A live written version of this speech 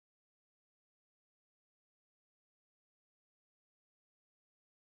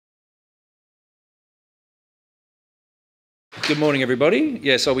Good morning, everybody.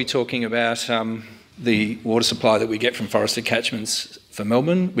 Yes, I'll be talking about the water supply that we get from forested catchments for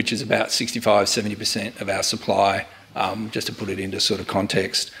Melbourne, which is about 65–70% of our supply, just to put it into sort of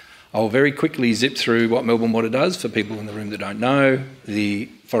context. I'll very quickly zip through what Melbourne Water does for people in the room that don't know, the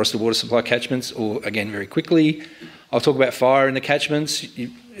forested water supply catchments, or again, very quickly. I'll talk about fire in the catchments.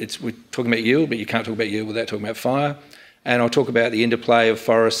 We're talking about yield, but you can't talk about yield without talking about fire. And I'll talk about the interplay of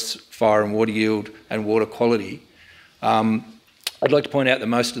forests, fire and water yield, and water quality. I'd like to point out that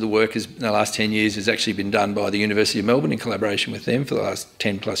most of the work in the last 10 years has actually been done by the University of Melbourne in collaboration with them for the last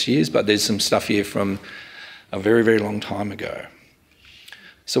 10 plus years, but there's some stuff here from a very, very long time ago.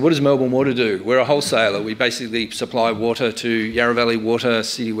 So what does Melbourne Water do? We're a wholesaler. We basically supply water to Yarra Valley Water,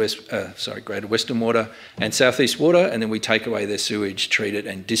 Greater Western Water and South East Water, and then we take away their sewage, treat it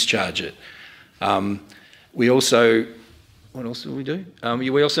and discharge it. We also, what else do we do?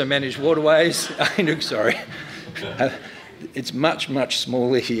 We also manage waterways. Sorry. It's much, much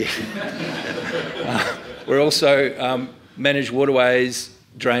smaller here. We also manage waterways,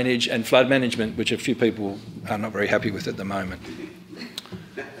 drainage and flood management, which a few people are not very happy with at the moment.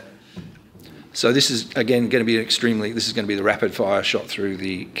 So this is, again, going to be the rapid fire shot through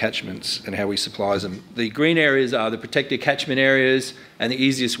the catchments and how we supply them. The green areas are the protected catchment areas, and the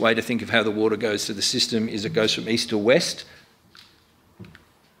easiest way to think of how the water goes to the system is it goes from east to west.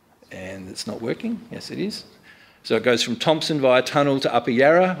 And it's not working. Yes, it is. So it goes from Thompson via tunnel to Upper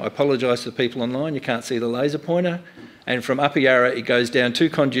Yarra. I apologise to the people online, you can't see the laser pointer. And from Upper Yarra, it goes down 2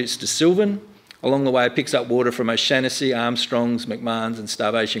 conduits to Sylvan. Along the way, it picks up water from O'Shanassy, Armstrongs, McMahon's and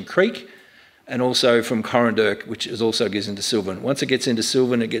Starvation Creek, and also from Corranderk, which also goes into Sylvan. Once it gets into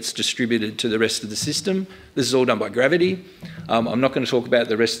Sylvan, it gets distributed to the rest of the system. This is all done by gravity. I'm not going to talk about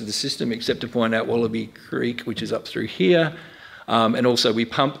the rest of the system except to point out Wallaby Creek, which is up through here. And also we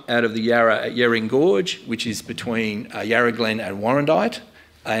pump out of the Yarra at Yering Gorge, which is between Yarra Glen and Warrandyte,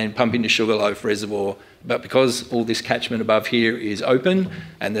 and pump into Sugarloaf Reservoir. But because all this catchment above here is open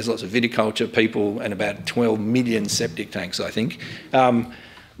and there's lots of viticulture people and about 12 million septic tanks, I think,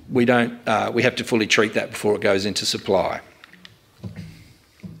 we have to fully treat that before it goes into supply.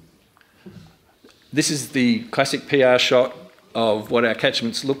 This is the classic PR shot of what our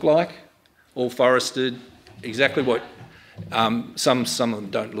catchments look like, all forested, exactly what some of them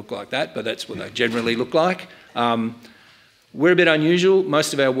don't look like that, but that's what they generally look like. We're a bit unusual.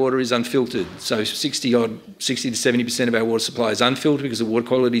 Most of our water is unfiltered. So 60 to 70% of our water supply is unfiltered because the water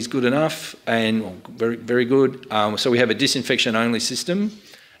quality is good enough and very, very good. So we have a disinfection only system,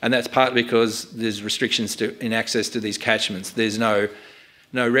 and that's partly because there's restrictions in access to these catchments. There's no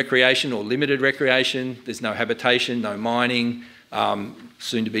recreation or limited recreation. There's no habitation, no mining.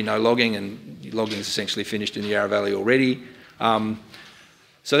 Soon to be no logging, and logging is essentially finished in the Yarra Valley already.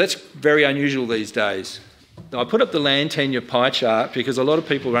 So that's very unusual these days. Now, I put up the land tenure pie chart because a lot of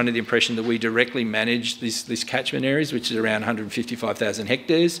people are under the impression that we directly manage these catchment areas, which is around 155,000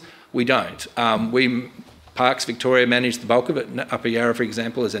 hectares. We don't. Parks Victoria manage the bulk of it. Upper Yarra, for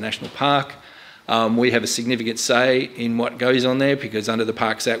example, is a national park. We have a significant say in what goes on there because under the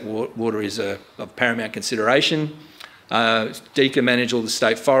Parks Act, water is of paramount consideration. DECA manage all the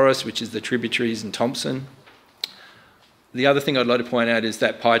state forests, which is the tributaries and Thompson. The other thing I'd like to point out is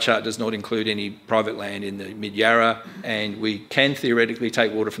that pie chart does not include any private land in the mid-Yarra, and we can theoretically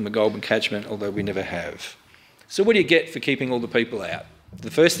take water from the Goulburn catchment, although we never have. So what do you get for keeping all the people out? The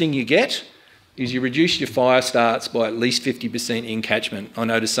first thing you get is you reduce your fire starts by at least 50% in catchment. I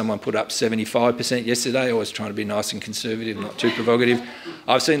noticed someone put up 75% yesterday. I was trying to be nice and conservative, not too provocative.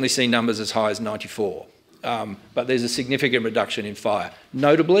 I've certainly seen numbers as high as 94. But there's a significant reduction in fire.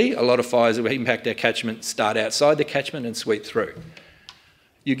 Notably, a lot of fires that impact our catchment start outside the catchment and sweep through.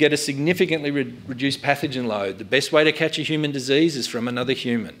 You get a significantly reduced pathogen load. The best way to catch a human disease is from another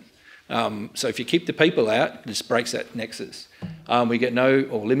human. So if you keep the people out, it just breaks that nexus. We get no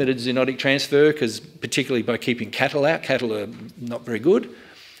or limited zoonotic transfer, because particularly by keeping cattle out, cattle are not very good.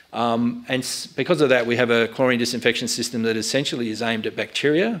 And because of that, we have a chlorine disinfection system that essentially is aimed at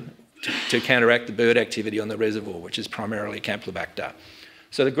bacteria to counteract the bird activity on the reservoir, which is primarily Campylobacter.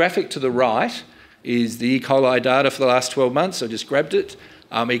 So the graphic to the right is the E. coli data for the last 12 months. I just grabbed it.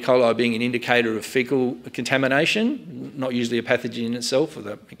 E. coli being an indicator of faecal contamination, not usually a pathogen in itself,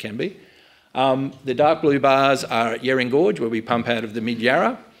 although it can be. The dark blue bars are at Yering Gorge, where we pump out of the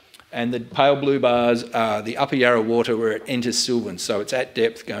mid-Yarra, and the pale blue bars are the Upper Yarra water where it enters Sylvan, so it's at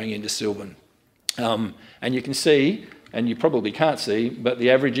depth going into Sylvan. And you can see, and you probably can't see, but the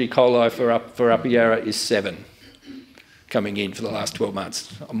average E. coli for Upper Yarra is 7 coming in for the last 12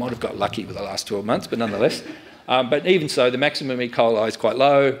 months. I might have got lucky with the last 12 months, but nonetheless. But even so, the maximum E. coli is quite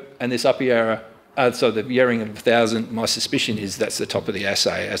low, and this Upper Yarra So the Yering of 1,000, my suspicion is that's the top of the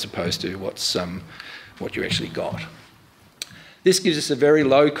assay as opposed to what you actually got. This gives us a very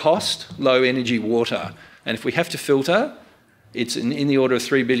low cost, low energy water. And if we have to filter, it's in the order of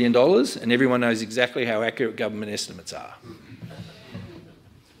 $3 billion, and everyone knows exactly how accurate government estimates are.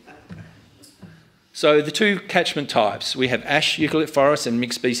 So the two catchment types, we have ash eucalypt forests and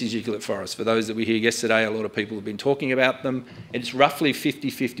mixed species eucalypt forests. For those that were here yesterday, a lot of people have been talking about them. It's roughly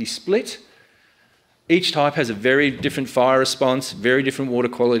 50-50 split. Each type has a very different fire response, very different water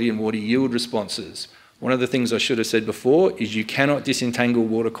quality and water yield responses. One of the things I should have said before is you cannot disentangle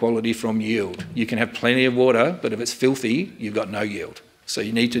water quality from yield. You can have plenty of water, but if it's filthy, you've got no yield. So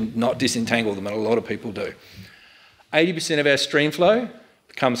you need to not disentangle them, and a lot of people do. 80% of our stream flow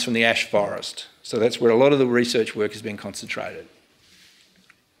comes from the ash forest. So that's where a lot of the research work has been concentrated.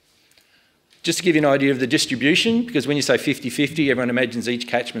 Just to give you an idea of the distribution, because when you say 50-50, everyone imagines each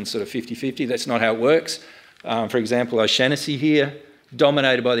catchment sort of 50-50. That's not how it works. For example, O'Shanassy here,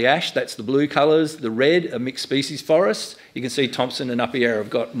 dominated by the ash, that's the blue colours. The red are mixed species forests. You can see Thompson and Upper Yarra have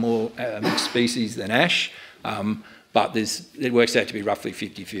got more mixed species than ash, but it works out to be roughly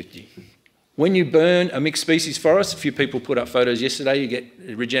 50-50. When you burn a mixed species forest, a few people put up photos yesterday, you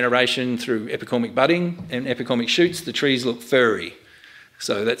get regeneration through epicormic budding and epicormic shoots. The trees look furry.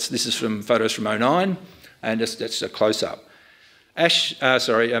 So this is from photos from 2009, and that's a close-up.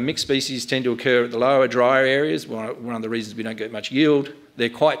 Mixed species tend to occur at the lower, drier areas. One of the reasons we don't get much yield. They're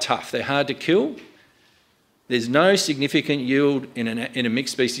quite tough. They're hard to kill. There's no significant yield in a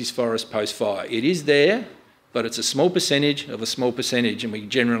mixed species forest post-fire. It is there, but it's a small percentage of a small percentage, and we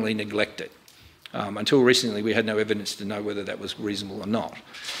generally neglect it. Until recently, we had no evidence to know whether that was reasonable or not.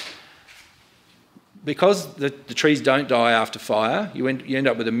 Because the trees don't die after fire, you end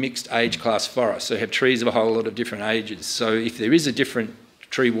up with a mixed age class forest. So you have trees of a whole lot of different ages. So if there is a different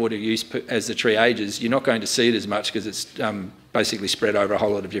tree water use as the tree ages, you're not going to see it as much because it's basically spread over a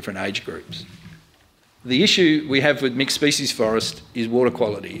whole lot of different age groups. The issue we have with mixed species forest is water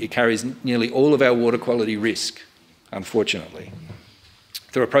quality. It carries nearly all of our water quality risk, unfortunately,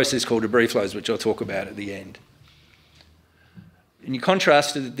 through a process called debris flows, which I'll talk about at the end. In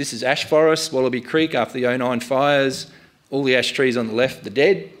contrast to this is ash forest, Wallaby Creek after the 2009 fires. All the ash trees on the left are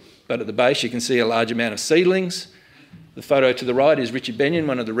dead, but at the base you can see a large amount of seedlings. The photo to the right is Richard Benyon,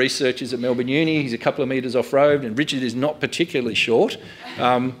 one of the researchers at Melbourne Uni. He's a couple of metres off-road, and Richard is not particularly short,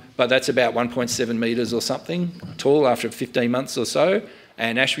 but that's about 1.7 metres or something tall after 15 months or so.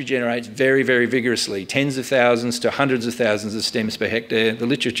 And ash regenerates very, very vigorously, tens of thousands to hundreds of thousands of stems per hectare. The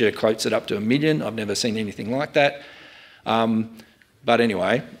literature quotes it up to 1 million. I've never seen anything like that. But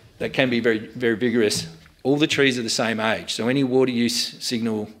anyway, that can be very, very vigorous. All the trees are the same age, so any water use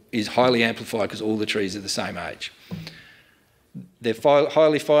signal is highly amplified because all the trees are the same age. They're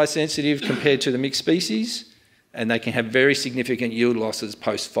highly fire sensitive compared to the mixed species, and they can have very significant yield losses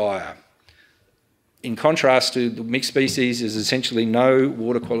post-fire. In contrast to the mixed species, there's essentially no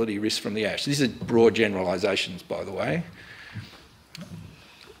water quality risk from the ash. These are broad generalisations, by the way.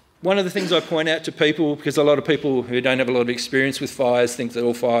 One of the things I point out to people, because a lot of people who don't have a lot of experience with fires think that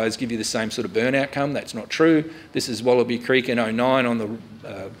all fires give you the same sort of burn outcome. That's not true. This is Wallaby Creek in 2009 on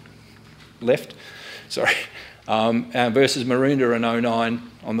the left, sorry, versus Maroondah in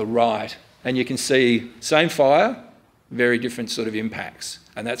 2009 on the right. And you can see, same fire, very different sort of impacts.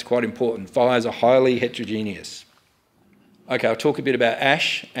 And that's quite important. Fires are highly heterogeneous. Okay, I'll talk a bit about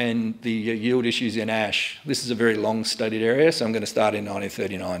ash and the yield issues in ash. This is a very long studied area, so I'm going to start in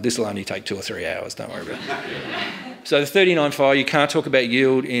 1939. This will only take 2 or 3 hours, don't worry about it. So the 39 fire, you can't talk about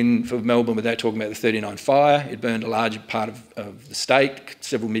yield for Melbourne without talking about the 39 fire. It burned a large part of the state,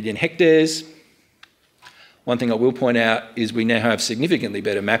 several million hectares. One thing I will point out is we now have significantly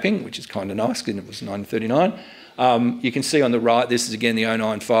better mapping, which is kind of nice because it was 1939. You can see on the right, this is again the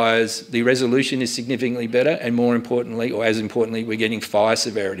 2009 fires. The resolution is significantly better, and more importantly, or as importantly, we're getting fire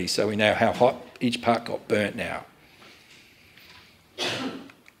severity. So we know how hot each part got burnt now.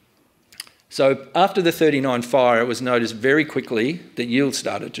 So after the 39 fire, it was noticed very quickly that yield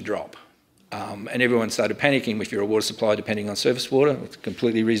started to drop. And everyone started panicking if you're a water supply depending on surface water. It's a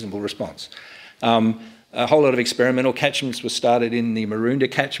completely reasonable response. A whole lot of experimental catchments were started in the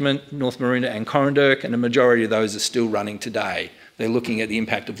Maroondah catchment, North Maroondah and Corranderk, and the majority of those are still running today. They're looking at the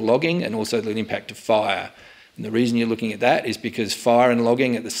impact of logging and also the impact of fire. And the reason you're looking at that is because fire and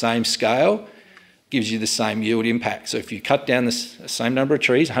logging at the same scale gives you the same yield impact. So if you cut down the same number of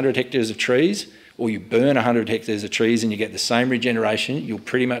trees, 100 hectares of trees, or you burn 100 hectares of trees and you get the same regeneration, you'll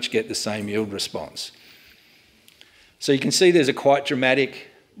pretty much get the same yield response. So you can see there's a quite dramatic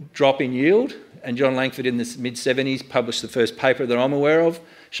drop in yield and John Langford in the mid-70s published the first paper that I'm aware of,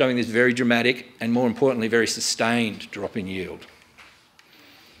 showing this very dramatic and, more importantly, very sustained drop in yield.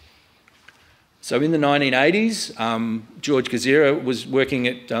 So in the 1980s, George Gazira was working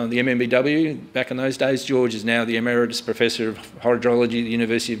at the MMBW. Back in those days, George is now the Emeritus Professor of Hydrology at the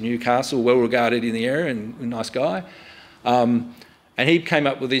University of Newcastle, well regarded in the area and a nice guy. And he came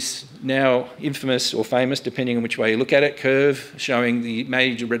up with this now infamous or famous, depending on which way you look at it, curve showing the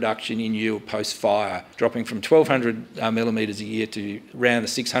major reduction in yield post-fire, dropping from 1,200 millimetres a year to around the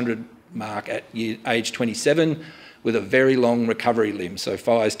 600 mark at age 27, with a very long recovery limb. So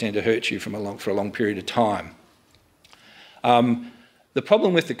fires tend to hurt you for a long period of time. The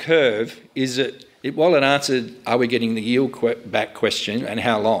problem with the curve is that while it answered, are we getting the yield back question and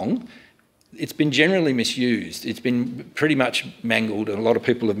how long, it's been generally misused. It's been pretty much mangled, and a lot of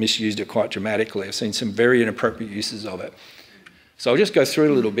people have misused it quite dramatically. I've seen some very inappropriate uses of it. So I'll just go through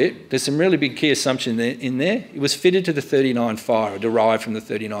it a little bit. There's some really big key assumption in there. It was fitted to the 39 fire, derived from the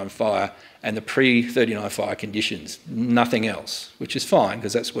 39 fire and the pre-39 fire conditions, nothing else, which is fine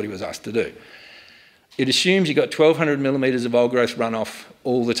because that's what he was asked to do. It assumes you've got 1,200 millimetres of old growth runoff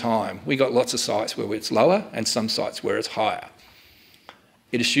all the time. We got lots of sites where it's lower and some sites where it's higher.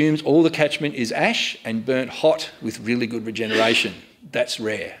 It assumes all the catchment is ash and burnt hot with really good regeneration. That's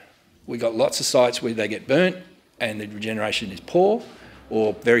rare. We got lots of sites where they get burnt and the regeneration is poor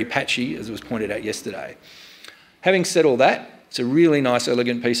or very patchy, as was pointed out yesterday. Having said all that, it's a really nice,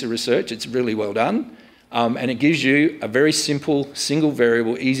 elegant piece of research. It's really well done. And it gives you a very simple, single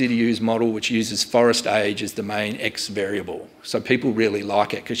variable, easy to use model which uses forest age as the main X variable. So people really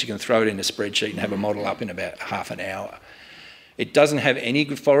like it because you can throw it in a spreadsheet and have a model up in about half an hour. It doesn't have any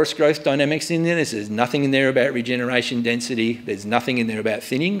forest growth dynamics in there. There's nothing in there about regeneration density. There's nothing in there about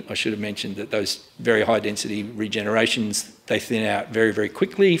thinning. I should have mentioned that those very high density regenerations, they thin out very, very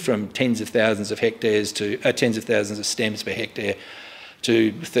quickly from tens of thousands of hectares to tens of thousands of stems per hectare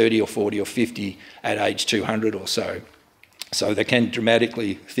to 30 or 40 or 50 at age 200 or so. So they can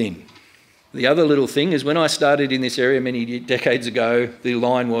dramatically thin. The other little thing is when I started in this area many decades ago, the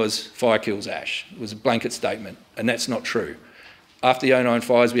line was fire kills ash. It was a blanket statement, and that's not true. After the 09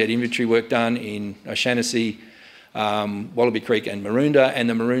 fires, we had inventory work done in O'Shanassy, Wallaby Creek and Maroondah, and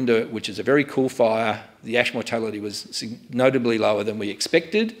the Maroondah, which is a very cool fire, the ash mortality was notably lower than we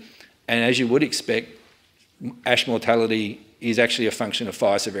expected, and as you would expect, ash mortality is actually a function of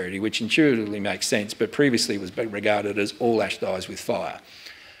fire severity, which intuitively makes sense, but previously was regarded as all ash dies with fire.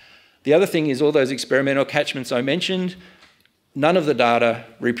 The other thing is all those experimental catchments I mentioned, none of the data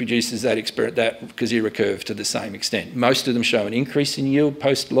reproduces that Gazira curve to the same extent. Most of them show an increase in yield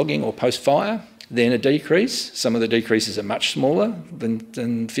post-logging or post-fire, then a decrease. Some of the decreases are much smaller than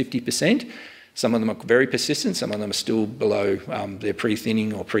 50%. Some of them are very persistent. Some of them are still below their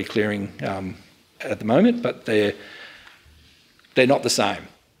pre-thinning or pre-clearing at the moment, but they're not the same.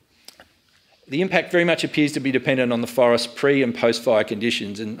 The impact very much appears to be dependent on the forest pre- and post-fire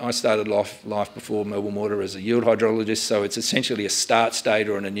conditions, and I started life before Melbourne Water as a yield hydrologist, so it's essentially a start state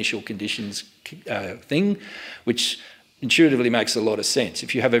or an initial conditions thing, which intuitively makes a lot of sense.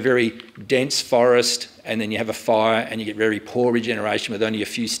 If you have a very dense forest and then you have a fire and you get very poor regeneration with only a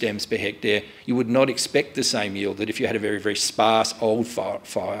few stems per hectare, you would not expect the same yield that if you had a very, very sparse old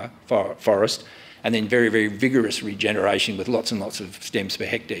forest and then very, very vigorous regeneration with lots and lots of stems per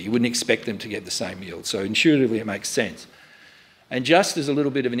hectare. You wouldn't expect them to get the same yield. So intuitively it makes sense. And just as a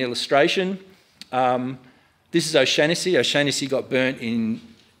little bit of an illustration, this is O'Shanassy. O'Shanassy got burnt in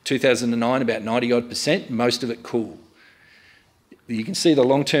 2009, about 90-odd%, most of it cool. You can see the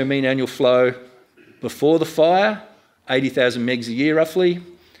long-term mean annual flow before the fire, 80,000 megs a year roughly.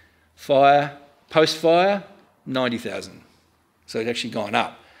 Fire, post-fire, 90,000. So it's actually gone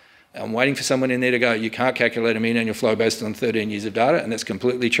up. I'm waiting for someone in there to go, you can't calculate a mean annual flow based on 13 years of data, and that's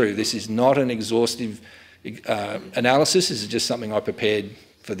completely true. This is not an exhaustive analysis. This is just something I prepared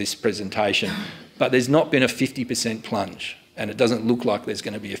for this presentation. But there's not been a 50% plunge, and it doesn't look like there's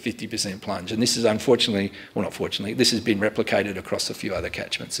going to be a 50% plunge. And this is unfortunately, well not fortunately, this has been replicated across a few other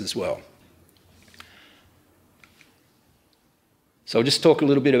catchments as well. So I'll just talk a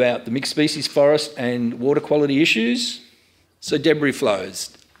little bit about the mixed species forest and water quality issues. So debris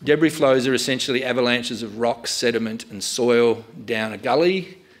flows. Debris flows are essentially avalanches of rock, sediment and soil down a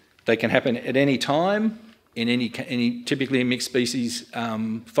gully. They can happen at any time in any typically in mixed species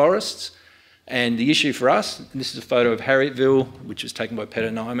forests. And the issue for us, and this is a photo of Harrietville, which was taken by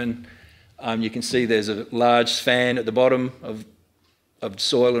Peter Nyman. You can see there's a large fan at the bottom of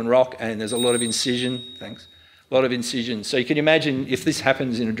soil and rock, and there's a lot of incision, a lot of incisions. So you can imagine if this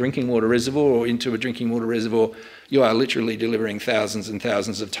happens in a drinking water reservoir or into a drinking water reservoir, you are literally delivering thousands and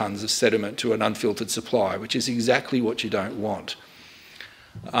thousands of tonnes of sediment to an unfiltered supply, which is exactly what you don't want.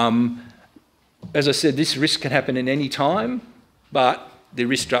 As I said, this risk can happen at any time, but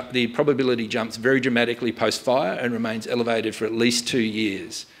the probability jumps very dramatically post-fire and remains elevated for at least 2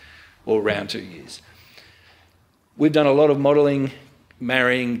 years, or around 2 years. We've done a lot of modelling,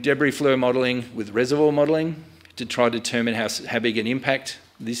 marrying debris flow modelling with reservoir modelling to try to determine how big an impact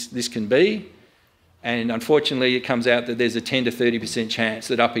this can be. And unfortunately, it comes out that there's a 10 to 30% chance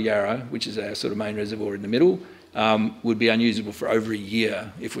that Upper Yarra, which is our sort of main reservoir in the middle, would be unusable for over a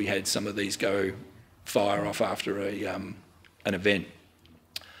year if we had some of these go fire off after an event.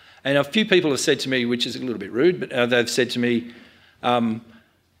 And a few people have said to me, which is a little bit rude, but they've said to me,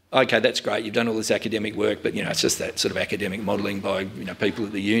 okay, that's great, you've done all this academic work, but it's just that sort of academic modelling by people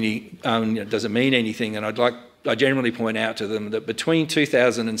at the uni. It doesn't mean anything. And I generally point out to them that between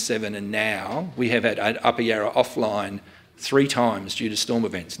 2007 and now, we have had Upper Yarra offline 3 times due to storm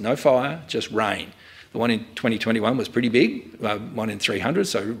events. No fire, just rain. The one in 2021 was pretty big, 1 in 300,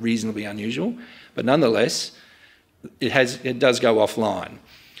 so reasonably unusual. But nonetheless, it does go offline.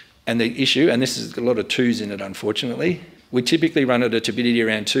 And the issue, and this is a lot of 2s in it unfortunately, we typically run at a turbidity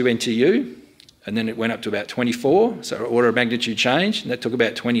around 2 NTU, and then it went up to about 24, so order of magnitude change, and that took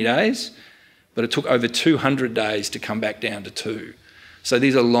about 20 days, but it took over 200 days to come back down to 2. So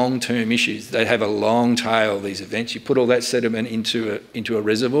these are long-term issues. They have a long tail, these events. You put all that sediment into a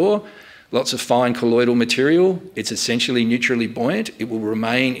reservoir, lots of fine colloidal material, it's essentially neutrally buoyant, it will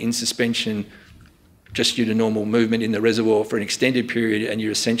remain in suspension just due to normal movement in the reservoir for an extended period, and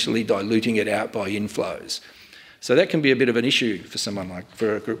you're essentially diluting it out by inflows. So that can be a bit of an issue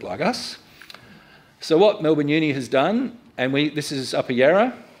for a group like us. So what Melbourne Uni has done, and this is Upper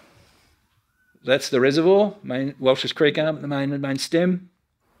Yarra, that's the reservoir, main Welsh's Creek arm, the main stem.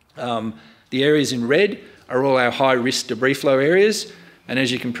 The areas in red are all our high risk debris flow areas, and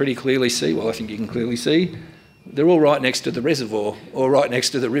as you can pretty clearly see, well I think you can clearly see, they're all right next to the reservoir, or right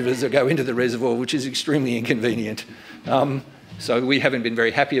next to the rivers that go into the reservoir, which is extremely inconvenient. So we haven't been very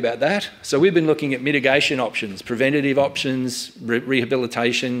happy about that. So we've been looking at mitigation options, preventative options,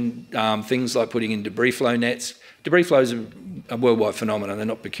 rehabilitation, things like putting in debris flow nets. Debris flows are a worldwide phenomenon, they're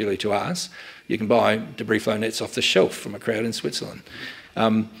not peculiar to us. You can buy debris flow nets off the shelf from a crowd in Switzerland.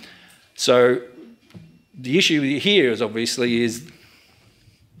 So the issue here is obviously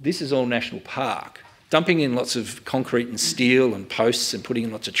this is all national park. Dumping in lots of concrete and steel and posts and putting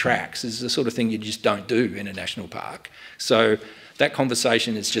in lots of tracks is the sort of thing you just don't do in a national park. So that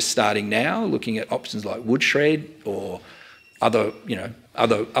conversation is just starting now, looking at options like wood shred or other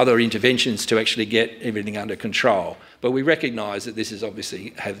interventions to actually get everything under control. But we recognise that this is obviously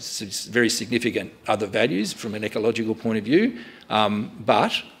has very significant other values from an ecological point of view,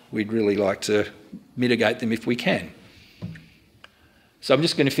 but we'd really like to mitigate them if we can. So I'm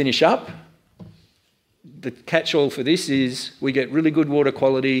just going to finish up. The catch-all for this is we get really good water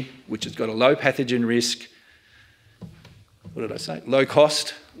quality, which has got a low pathogen risk, what did I say? Low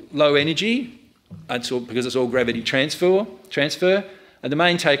cost, low energy, because it's all gravity transfer. And the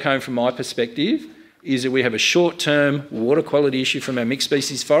main take-home from my perspective is that we have a short-term water quality issue from our mixed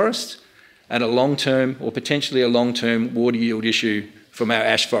species forests and a long-term, or potentially a long-term, water yield issue from our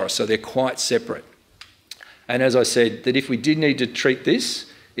ash forest. So they're quite separate. And as I said, that if we did need to treat this,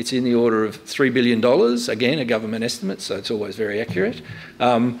 it's in the order of $3 billion, again, a government estimate, so it's always very accurate,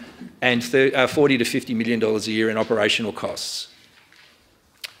 and $40 to $50 million a year in operational costs.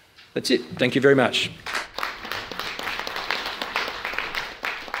 That's it. Thank you very much.